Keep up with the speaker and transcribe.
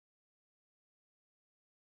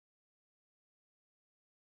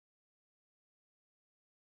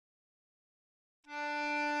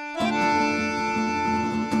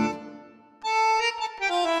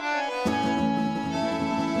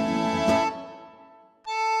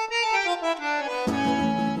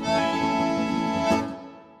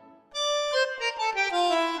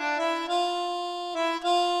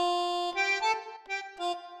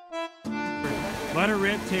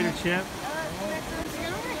it, tater chip.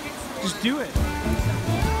 Just do it.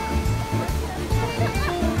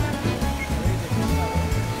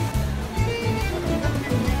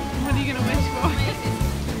 What are you gonna wish for?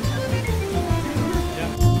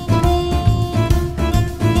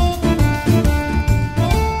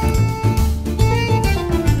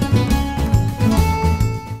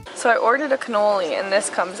 So I ordered a cannoli and this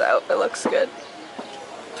comes out. It looks good.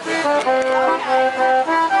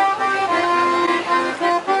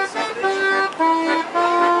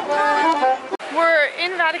 We're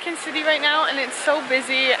in Vatican City right now and it's so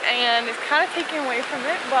busy and it's kind of taking away from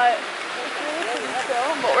it, but it's really pretty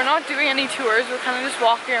chill. But we're not doing any tours. We're kind of just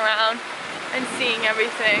walking around and seeing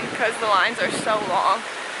everything because the lines are so long.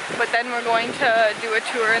 But then we're going to do a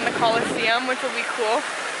tour in the Colosseum, which will be cool.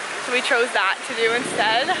 So we chose that to do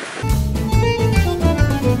instead.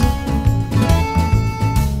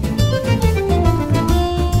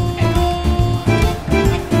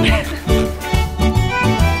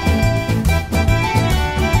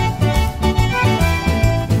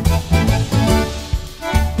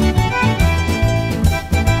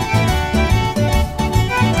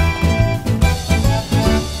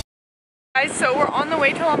 Guys, so we're on the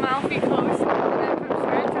way to Amalfi Coast, and then from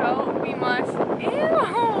Tarantella we must. Ew!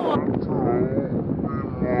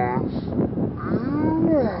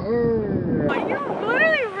 You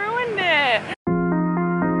literally ruined it!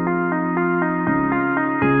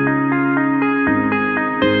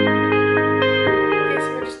 Okay, so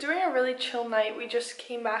we're just doing a really chill night. We just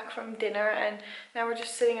came back from dinner and now we're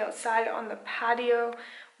just sitting outside on the patio.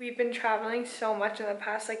 We've been traveling so much in the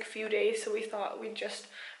past like few days, so we thought we'd just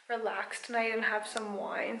relax tonight and have some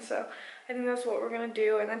wine. So I think that's what we're gonna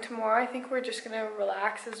do, and then tomorrow I think we're just gonna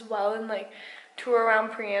relax as well and like tour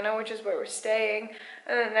around Praiano, which is where we're staying,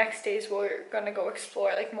 and then the next days we're gonna go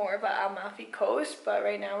explore like more about Amalfi Coast. But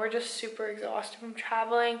right now we're just super exhausted from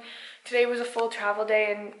traveling. Today was a full travel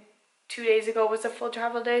day and 2 days ago was a full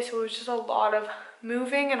travel day, so it was just a lot of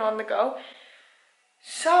moving and on the go.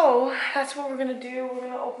 So that's what we're gonna do. We're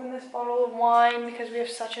gonna open this bottle of wine because we have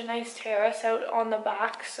such a nice terrace out on the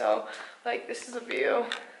back. So like this is a view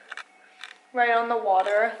right on the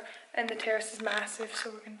water and the terrace is massive. So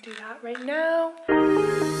we're gonna do that right now.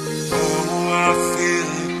 Oh, I feel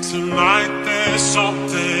it tonight. There's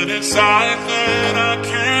something inside that I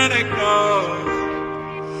can't ignore.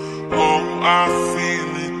 Oh, I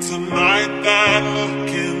feel it tonight. That look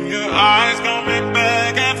in your eyes got me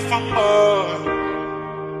begging for more.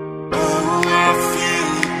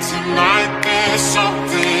 Tonight there's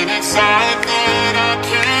something inside that I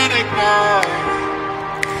can't ignore.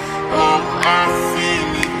 Oh, I feel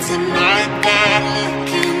it tonight. That look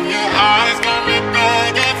in your eyes got me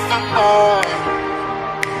begging for more.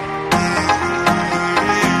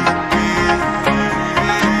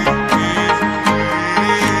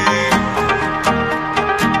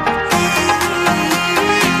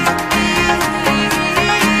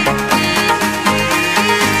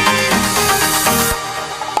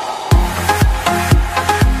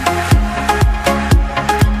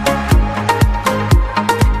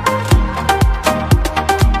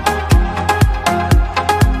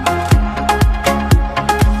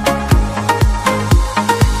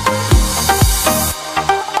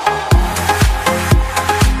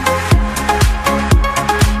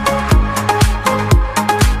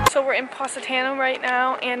 Positano right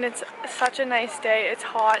now, and it's such a nice day. It's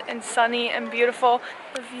hot and sunny and beautiful.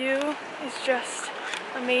 The view is just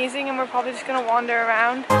amazing, and we're probably just gonna wander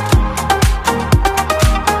around.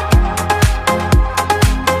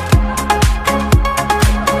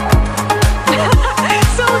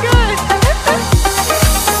 So good.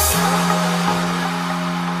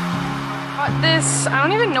 Got this, I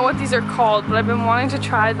don't even know what these are called, but I've been wanting to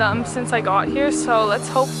try them since I got here, so let's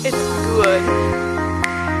hope it's good.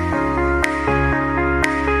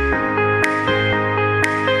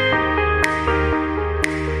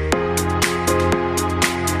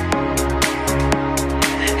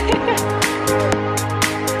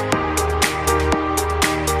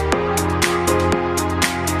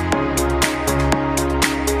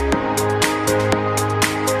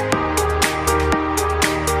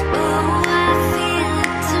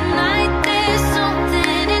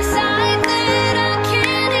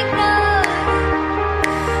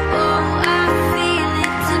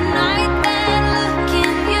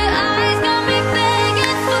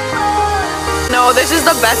 This is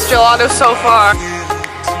the best gelato so far.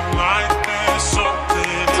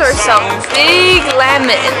 These are some big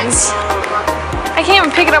lemons. I can't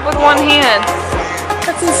even pick it up with one hand.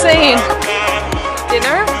 That's insane.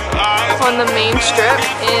 Dinner on the main strip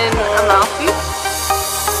in Amalfi.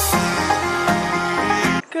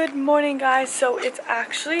 Good morning, guys. So it's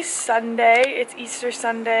actually Sunday. It's Easter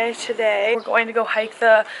Sunday today. We're going to go hike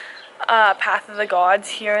the Path of the Gods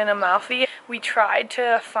here in Amalfi. We tried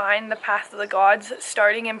to find the Path of the Gods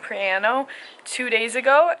starting in Praiano 2 days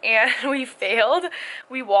ago and we failed.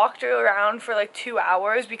 We walked around for like 2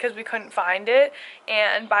 hours because we couldn't find it,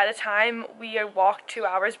 and by the time we had walked 2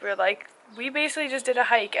 hours we were like, we basically just did a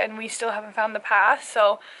hike and we still haven't found the path.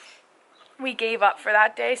 So we gave up for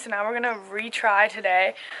that day, so now we're gonna retry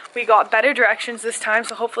today. We got better directions this time,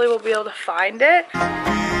 so hopefully we'll be able to find it.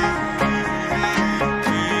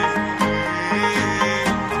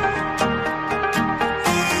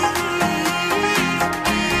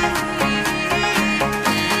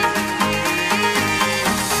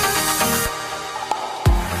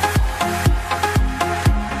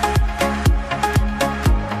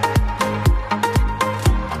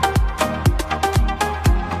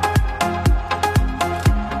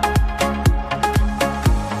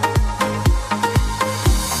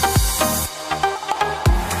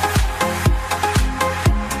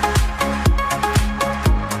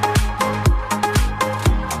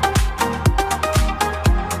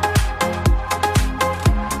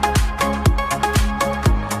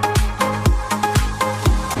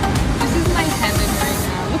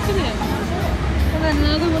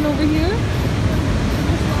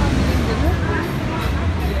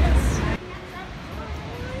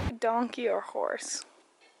 Donkey or horse?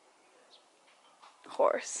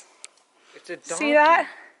 Horse. It's a donkey. See that?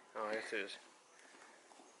 Oh, yes it is.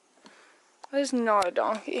 That is not a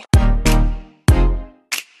donkey.